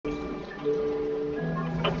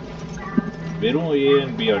வெறும் A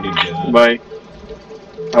and B ஆடி இருக்கேன். பாய்.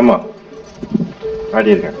 ஆமா ஆடி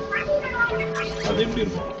இருக்கேன். அது எப்படி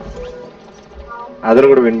இருக்கும்? அதுல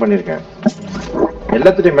கூட வின் பண்ணிருக்கேன்.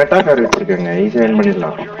 எல்லாத்துலயும் மெட்டா கார் வச்சிருக்கேங்க, ஈஸியா வின்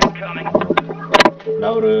பண்ணிடலாம்.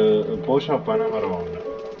 நான் ஒரு போஷா பனமர வாங்கினேன்.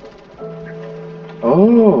 ஓ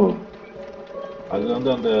அது வந்து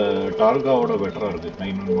அந்த டார்காவோட பெட்டரா இருக்கு.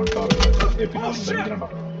 911 டார்கா எபினான் பண்ணிக்கிறேன்டா.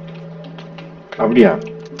 அப்படியா?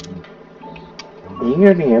 நீங்க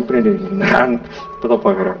எப்படி இருக்கீங்க? நான் புத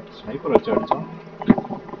பாக்குறேன். ஸ்னைப்பர் வச்சு அடிச்சான்.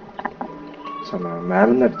 மேல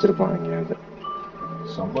இருந்து அடிச்சிருப்பான் எங்கேயாவது.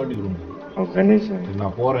 சம்பாடி குண்டு. கணேஷ்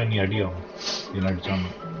நான் போறேன், நீ அடியும் என்ன அடிச்சான்.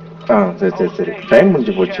 சரி சரி சரி, டைம்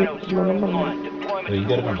முடிஞ்சு போச்சு.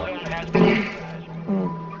 இங்க இருக்கான்டா.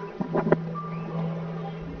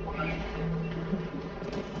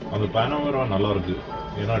 அந்த பேனோமரா நல்லா இருக்கு.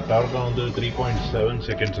 ஏன்னா டார்கா வந்து 3.7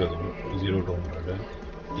 செகண்ட்ஸ் ஆகும் 0 to 100.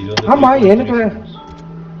 இது வந்து ஆமா எனக்கு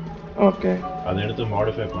ஓகே அதை எடுத்து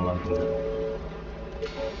மாடிஃபை பண்ணலாம்.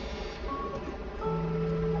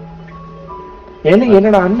 எனக்கு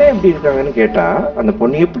என்னோட அண்ணன் எப்படி இருக்காங்கன்னு கேட்டா, அந்த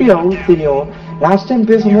பொண்ணு எப்படி அவங்களுக்கு தெரியும்? லாஸ்ட் டைம்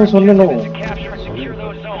பேசும்போது சொல்லணும்.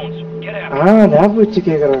 ஞாபகம் வச்சு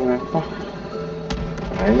கேக்குறாங்க.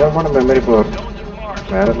 பயங்கரமான மெமரி பவர்.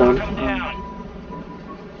 வேற லெவல்.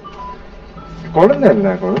 குழந்தை இல்ல,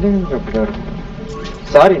 குழந்தைங்களுக்கு அப்படிதான் இருக்கும்.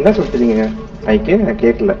 சாரி, என்ன சொல்றீங்க? ஐக்கே நான்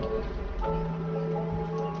கேட்கல.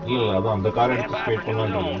 இல்ல அதான் அந்த கார் எடுத்து ஸ்பேட்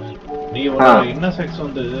பண்ணலாம். நீ இன்னசெக்ஸ்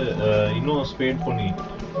வந்து இன்னும் ஸ்பேட் பண்ணி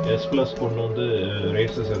S+ கொண்டு வந்து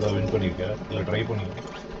ரேசஸ் ஏதாவது வின் பண்ணிருக்க இல்ல ட்ரை பண்ணிருக்க?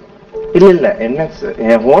 இல்ல NS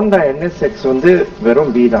ஹோண்டா NSX வந்து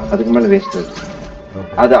வெறும் B தான், அதுக்கு மேல வேஸ்ட்.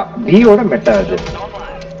 அதான் B-யோட மெட்டா. அது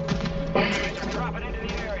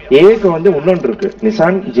ஏக்கு வந்து இன்னொன்று இருக்கு,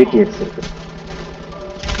 நிசான் GTX இருக்கு.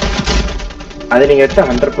 அது நீங்க எடுத்தா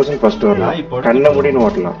 100% ஃபர்ஸ்ட் வரலாம், கண்ண முடின்னு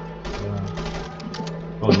ஓட்டலாம்.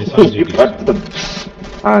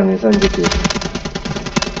 Nissan GTX.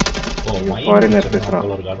 ஃபாரினர் பேசுறான்.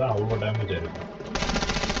 அவ்வளவு டேமேஜ் ஆயிருக்கு.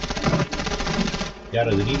 யார்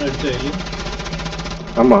அது? நீ அடிச்சா இல்ல?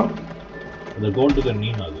 ஆமா அந்த கோல்டு கன்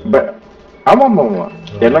நீனா அது? ஆமா ஆமா ஆமா,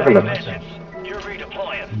 என்ன கலர்?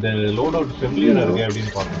 இந்த லோட் அவுட் ஃபெமிலியரா இருக்கு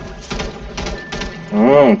அப்படினு பாத்தேன்.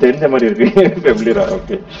 தெரிஞ்ச மாதிரி இருக்கு. ஃபெமிலியரா?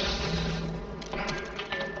 ஓகே.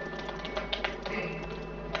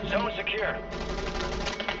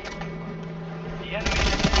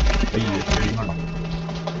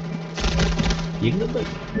 எங்க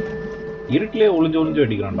இருட்டிலே ஒளிஞ்சு ஒளிஞ்சு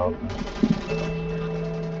அடிக்கிறான்டா.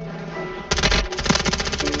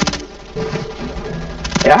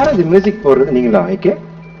 யார் அது மியூசிக் போடுறது? நீங்களா? ஐக்கே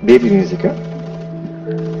பேபி மியூசிக்கா?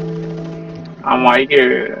 ஆமா ஐக்கே.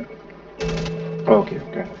 Okay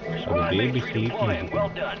okay. அது பேபி ஸ்லீப் மியூசிக்.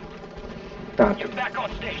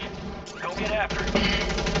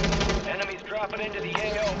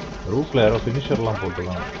 ரூஃப்ல யாரோ ஃபினிஷர்லாம்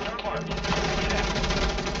போட்டுருக்காங்க.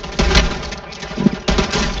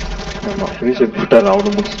 ஆமா ஃபினிஷர் போட்டார், அவனை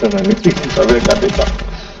முடிச்சுட்டேன் நான். அதே காட்டிட்டான்.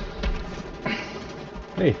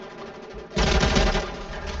 ஏய்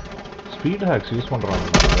ஸ்பீட் ஹேக்ஸ் யூஸ் பண்றாங்க.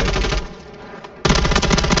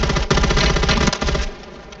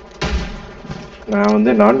 நான்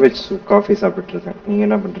வந்து நான்வெஜ் காஃபி சாப்பிட்டு இருக்கேன். நீங்க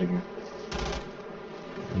என்ன பண்றீங்க?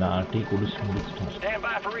 நான் டீ குடிச்சு முடிச்சிட்டேன்.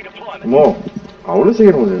 மோ அவ்வளவு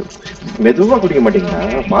சீக்கிரம் மெதுவா குடிக்க மாட்டீங்களா?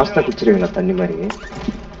 ஃபாஸ்டா குடிச்சிருவீங்களா தண்ணி மாதிரி?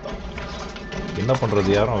 என்ன பண்றது,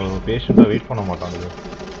 யாரும் பேஷண்டா வெயிட் பண்ண மாட்டாங்க.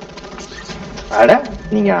 அட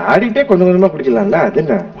நீங்க ஆடிட்டே கொஞ்சம் கொஞ்சமா குடிக்கலாம்ல, அது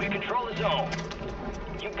என்ன?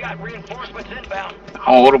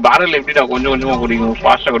 அவன் ஒரு பேரல் எப்படிடா கொஞ்சம் கொஞ்சமா குடிக்கும்,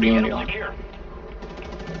 ஃபாஸ்டா குடிக்க முடியும்?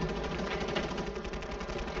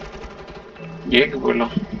 ஏக்கு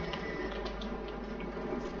போயிடலாம்.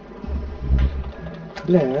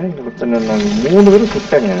 இல்ல ஒருத்தனை நான் 3 பேரும்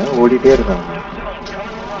சுட்டேங்க, ஓடிட்டே இருக்காங்க.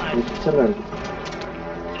 எச்சலா இருக்கு.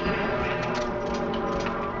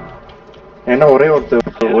 ஏன்னா ஒரே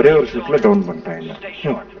ஒரு ஷிப்ட்ல டவுன் பண்ணிட்டேன். என்ன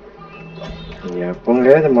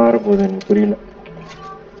எப்போங்கேயாவது மாற போகுது எனக்கு புரியல.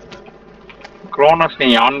 குரோனஸ் நீ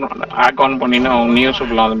ஹேக் ஆன் பண்ணினா நீயும்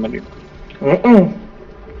சொல்லலாம் அது மாதிரி.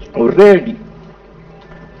 ஒரே அடி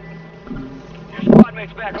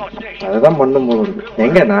அதுதான் பண்ணும் போது இருக்கு.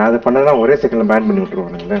 எங்க நான் அதை பண்ணா ஒரே செகண்ட்ல பேன் பண்ணி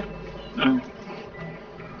விட்டுருவானுங்களே.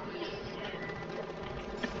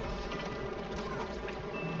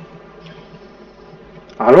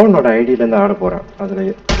 அலோனோட ஐடியில இருந்து ஆட போறேன். அதுல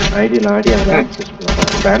ஐடியில ஆடி அதை ஆக்சஸ்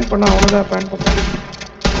பண்ண பேன் பண்ண அவனதான் பேன் பண்ண.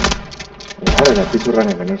 யார் அதை அப்படி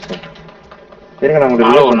சொல்றாங்க? கணேஷ் சரிங்க, நான்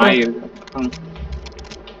உங்களுக்கு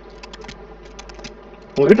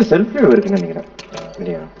உங்ககிட்ட செல்ஃப் ரிவ்யூ இருக்குன்னு நினைக்கிறேன்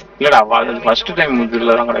இல்லையா? இல்லடா, அது ஃபர்ஸ்ட் டைம்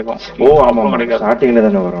இதுல தான் கிடைக்கும். ஓ ஆமா கிடைக்காது, ஸ்டார்டிங்ல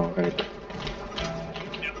தானே வரும். கரெக்ட்.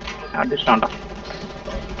 அடிச்சான்டா.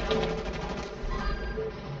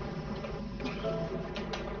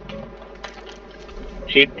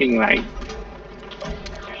 சீட்டிங் நாய்.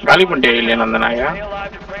 காலி பண்ணிட்டே இல்லையா அந்த நாயா?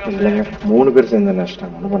 இல்லைங்க 3 பேர் சேர்ந்து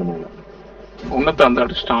நஷ்டம் ஒன்றும் பண்ண முடியல. உன்னத்தை வந்து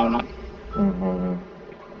அடிச்சிட்டான் அவனும்.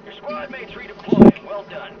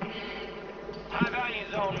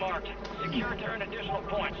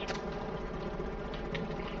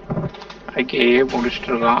 ஐகேயே முடிச்சுட்டு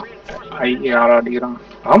இருக்கான். ஐகே யாரும் அடிக்கிறான்.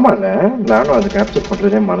 ஆமாங்க நானும் அதை கேப்சர்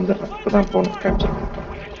பண்றதே மறந்துடுறேன். இப்பதான் போனோம் கேப்சர் பண்ணிட்டேன்.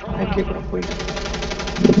 ஐகே கூட போயிட்டு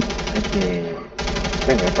ஐகே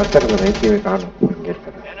இல்லைங்க பச்சை கலர் ஐகேவே காணும் இங்க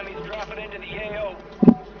இருக்கிற.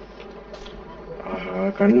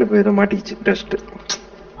 கண்ணில் போய் ஏதோ மாட்டிக்கிச்சு டஸ்ட்.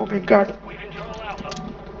 Okay God.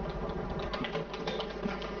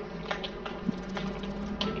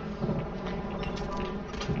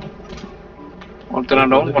 ஒருத்தனை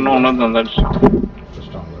டவுன் பண்ண ஒன்று வந்து அடிச்சிட்டான்.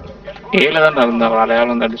 ஏழு தான் இருந்தா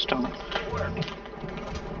வேலையால் வந்து அடிச்சிட்டாங்க.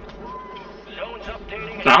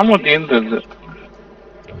 நாமும் தேர்ந்தது.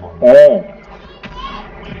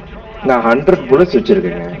 நான் 100 புல்லட்ஸ்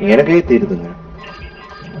வச்சிருக்கேங்க. எனக்கே தீருதுங்க.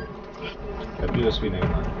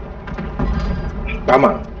 ஆமா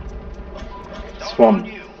ஸ்வாம்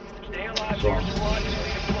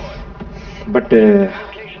பட்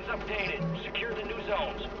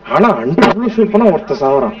ஆனா 100 புல்லட் ஷூட் பண்ணா ஒருத்த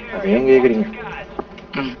சாவறான். அது ஏன் கேக்குறீங்க?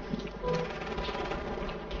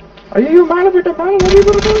 ஐயோ மேல போயிட்டேன். மேல வெளியே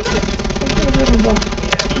போறா.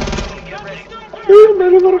 ஐயோ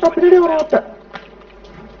மேல போற கப்பலிலே வராட்ட.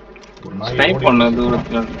 ஸ்னைப் பண்ண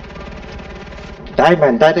தூரத்துல tie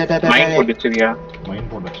man tie mind போட்டுச்சியா? Mind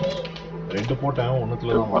போட்டுச்சு. ரெண்டு போட்டேன்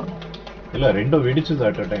ஒண்ணுத்துல தான் வரும். இல்ல ரெண்டும் வெடிச்சது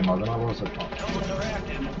அட் a டைம். அதனால தான் செத்தான்.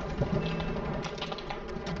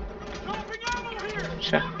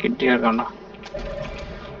 சே கிட்டியா இருக்கான்டா.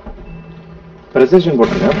 பிரசிஷன்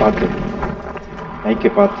போட்டுருங்க பாத்து. ஐகே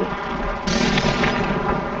பாத்து.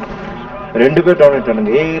 2 பேர் டவுன்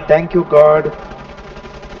ஆயிட்டானுங்க. ஏய் thank you got.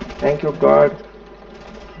 Thank you got.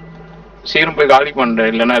 சீக்கிரம் போய் காலி பண்ற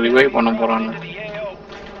இல்லனா ரிவைவ் பண்ண போறானே.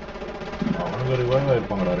 அவனுக்கு ரிவைவ்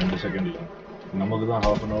ஆயிருப்பாங்கடா 2 செகண்ட்ல. நமக்கு தான்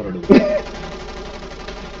half an hour எடுக்கும்.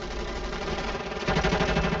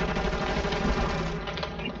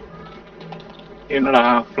 என்னடா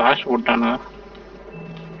ஃபிளாஷ் போட்டானா?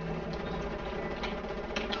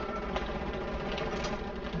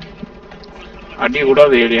 அடி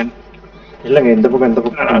கூடாது ஏலியன். இல்லங்க இந்த பக்கம்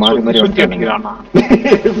மாறி மாறி சுத்தி அடிக்கிறானா?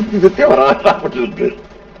 சுத்தி வராதா போட்டு.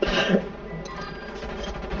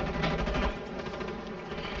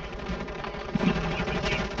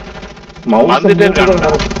 வந்துட்டே இருக்காங்க.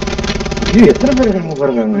 ஐயோ எத்தனை பேர் இருக்காங்க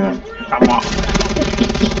பாருங்க. ஆமா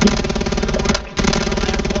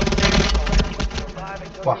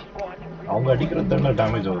அவங்க அடிக்கிறது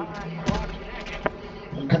டேமேஜ் ஆகுது.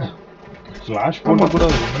 ஃபிளாஷ் போட்டு கூட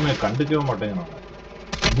ஒண்ணுமே கண்டுக்கவே மாட்டேங்கிறான்.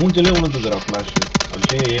 மூஞ்சிலே விழுந்துதுரா ஃபிளாஷ்.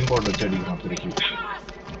 அப்படியே ஏம் போட்டு வச்சு அடிக்கிறான் திருப்பி.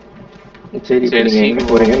 சரி நீங்க எங்க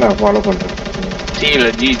போறீங்க நான் ஃபாலோ பண்றேன். சீல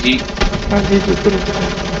ஜி நான் ஜி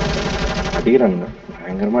அடிக்கிறாங்க.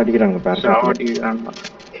 பயங்கரமா அடிக்கிறாங்க அடிக்கிறாங்க.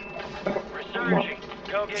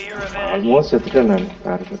 ஆல்மோஸ்ட் செத்துட்டேன் நான்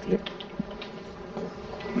பேரஷூட்ல.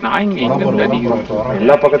 நான் இங்க அடிக்கிறேன்.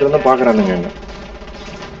 எல்லா பக்கத்துல இருந்தும் பாக்குறானுங்க என்ன.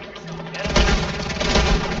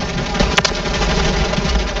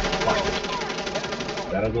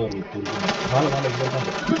 வேற ஏதோ ஒரு நாலு இங்க தான்.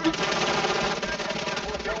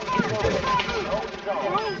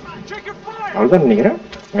 அவ்வளவுதான் நினைக்கிறேன்.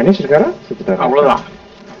 கணேஷ் இருக்காரா? செத்துட்டாரா? அவ்வளவுதான்.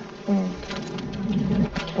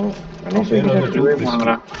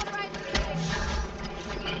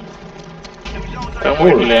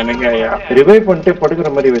 ரிவைவ் பண்ணிட்டு படுக்கிற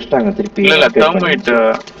மாதிரி வச்சிட்டாங்க திருப்பி. இல்ல தெர்மைட்ல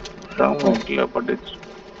பட்டுச்சு.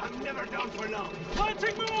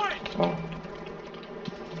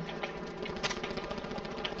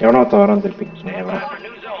 எவனோ தவறான் திருப்பி.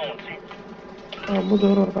 ரொம்ப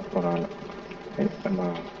தூரம் இருக்கா பரவாயில்ல.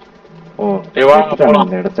 ஓ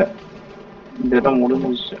இந்த இடத்த இந்த இடம்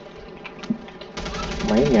முடிஞ்சிச்சு.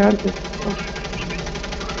 மைன் யாருக்கு?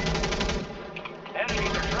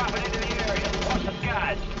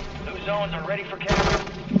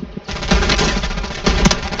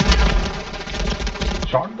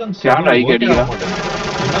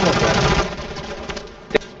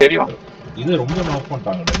 தெரியும் இது ரொம்ப நாக்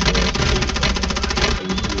பண்ணிட்டாங்க.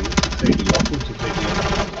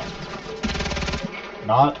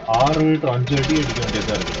 நான் 6 to 5 அடி அடிக்க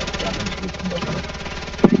வேண்டியதா இருக்கு.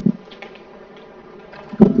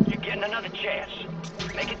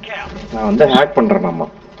 நான் வந்து ஹேக் பண்றேன். ஆமா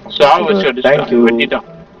தேங்க் யூ. வெட்டிட்டான்.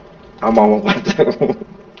 ஆமா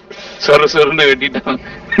சொருன்னு வெட்டிட்டான்.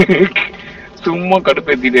 சும்மா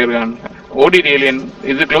கடுப்பேத்திட்டே இருக்கான். ஓடிடி ஏலியன்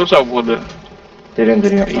இது க்ளோஸ் ஆக போகுது. தெரியும்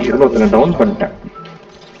ஒருத்தனை டவுன் பண்ணிட்டேன்.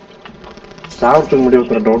 சாவத்துக்கு முடிய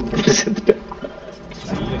ஒருத்தனை டவுன் பண்ணிட்டு செத்துட்டேன்.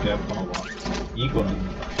 நல்ல கேப் பண்ணுவோம். ஈகோ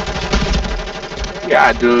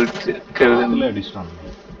அது காத்துல அடிச்சிட்டான்.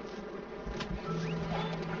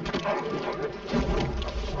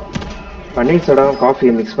 பன்னீர் சோடாவும்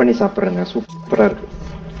காஃபியை மிக்ஸ் பண்ணி சாப்பிட்றேங்க, சூப்பரா இருக்கு.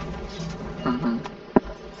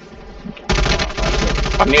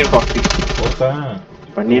 பன்னீர் காஃபி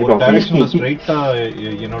பன்னீர் காஃபி ஸ்ட்ரைட்டா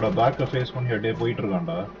என்னோட பேக்க ஃபேஸ் பண்ணி அப்படியே போயிட்டு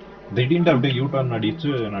இருக்கான்டா. திடீர்னு அப்படியே யூ டர்ன் அடிச்சு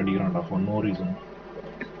அடிக்கிறான்டா ஃபார் நோ ரீசன்.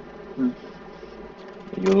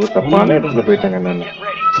 ஐயோ தப்பான இடத்துல போயிட்டாங்க. நான்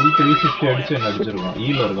ஃபுல் 360 அடிச்சு என்ன அடிச்சிருக்கான்.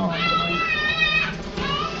 ஈல இருக்கான் அந்த நாய்.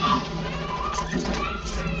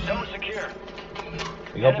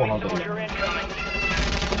 எங்க போனா தெரியல.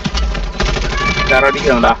 யார்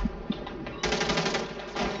அடிக்கிறான்டா?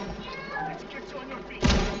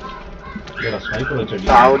 ஏடா ஸ்னைப்பர் வச்சு அடி.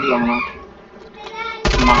 சாவடி அம்மா.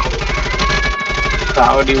 அம்மா.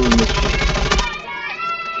 சாவடி உண்டு.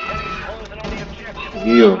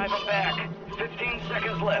 ஐயோ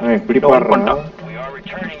இப்படி பாடுறான்டா.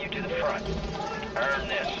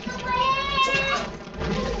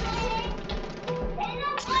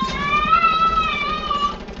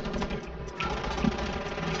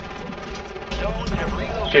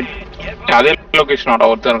 அதே லொகேஷனோட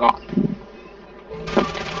ஒருத்தர் இருக்கான்.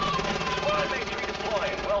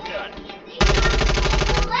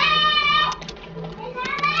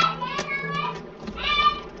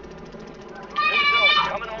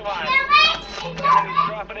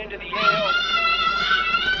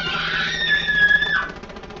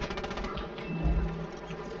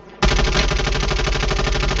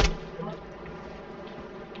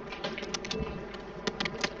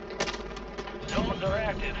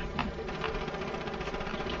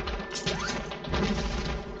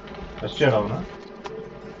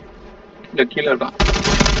 கீழே இருக்கான்.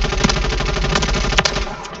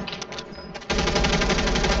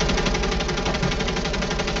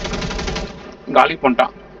 காலி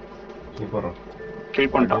பண்ணிட்டான். சூப்பரா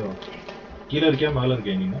கில் பண்ணிட்டான். கீழே இருக்கியா மேல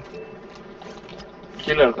இருக்கியா நீங்க?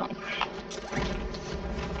 கீழே இருக்கான்.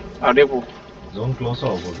 அப்படியே போ. ஜோன் க்ளோஸ்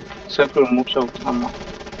ஆக போகுது. சர்க்கிள் மூவ்ஸ் ஆகும். ஆமா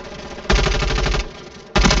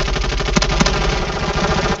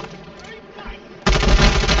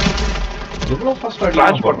எவ்வளவு ஃபாஸ்ட் அடி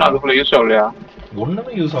ஃபிளாஷ் போட்டா அதுக்குள்ள யூஸ் ஆகலையா?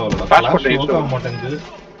 ஒண்ணுமே யூஸ் ஆகலடா. ஃபிளாஷ் ஃபிளாஷ் போட்டா யூஸ் ஆக மாட்டேங்குது.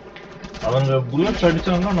 அவங்க புல்லட்ஸ்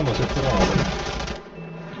அடிச்சாங்கன்னா நம்ம செத்துறோம். அவ்வளவு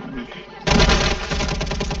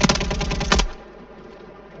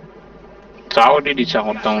சாவடி டிச்சா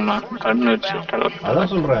ஒருத்தவங்க கண்ணு வச்சு.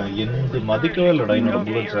 அதான் சொல்றேன், எந்த மதிக்கவே இல்லடா என்னோட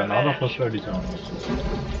புல்லட்ஸ். நான் தான் ஃபர்ஸ்ட் அடிச்சேன்.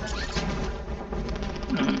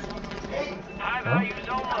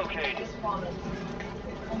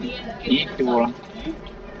 ஈக்கு போலாம்.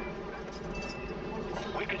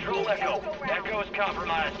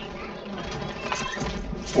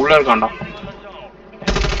 உள்ள இருக்காண்டா.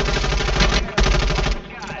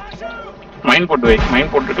 மைன் போட்டு வை.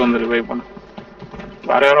 மைன் போட்டுட்டு வந்து ரிவைவ் பண்ண.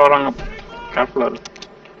 வேற யாரும் வராங்க. கேர்ஃபுல்லா இருக்கு.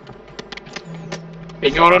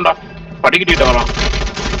 எங்க வரான்டா? படிக்கிட்டு வரான்.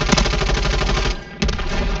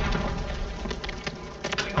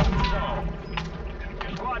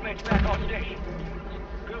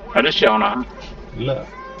 அடிச்சு அவனா? இல்ல,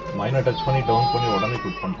 மைனை டச் பண்ணி டவுன் பண்ணி உடனே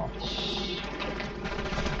குட் பண்ணிட்டான்.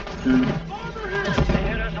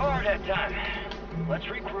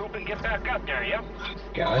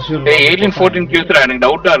 கேஷுவல். ஏய் ஏலியன் 14 கில்ஸ்டா. எனக்கு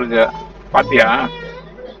டவுட்டா இருக்கு. பாத்தியா?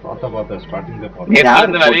 பாத்த ஸ்டார்டிங்ல பாரு.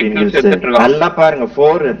 நேத்துல நிறைய கில்ஸ் எடுத்துட்டு இருக்கான். நல்லா பாருங்க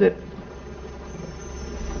 4 அது.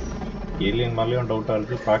 ஏலியன் மேலயும் டவுட்டா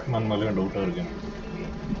இருக்கு, பாக்மேன் மேலயும் டவுட்டா இருக்கு.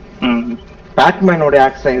 பாக்மேனோட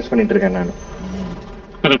ஆக்ஸ் யூஸ் பண்ணிட்டு இருக்கேன் நான்.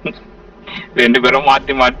 ரெண்டு பேரும்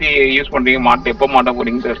மாத்தி மாத்தி யூஸ் பண்றீங்க. மாட்ட எப்ப மாட்ட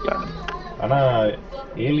போறீங்க தெரியல. ஆனா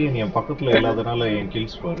ஏலியன் என் பக்கத்துல இல்லாதனால என்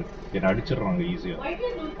கில்ஸ் பாரு என்ன அடிச்சிடுறாங்க ஈஸியா.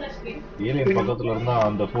 ஏலியன் பக்கத்துல இருந்தா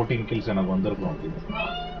அந்த 14 கில்ஸ் எனக்கு வந்திருக்கும்.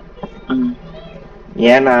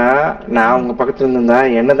 ஏன்னா நான் உங்க பக்கத்துல இருந்தா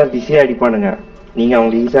என்னதான் பிஸியா அடிப்பானுங்க, நீங்க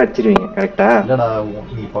அவங்க ஈஸியா அடிச்சிருவீங்க. கரெக்டா? இல்லடா,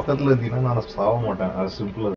 நீ பக்கத்துல இருந்தீங்கன்னா நான் சாக மாட்டேன். அது சிம்பிள்.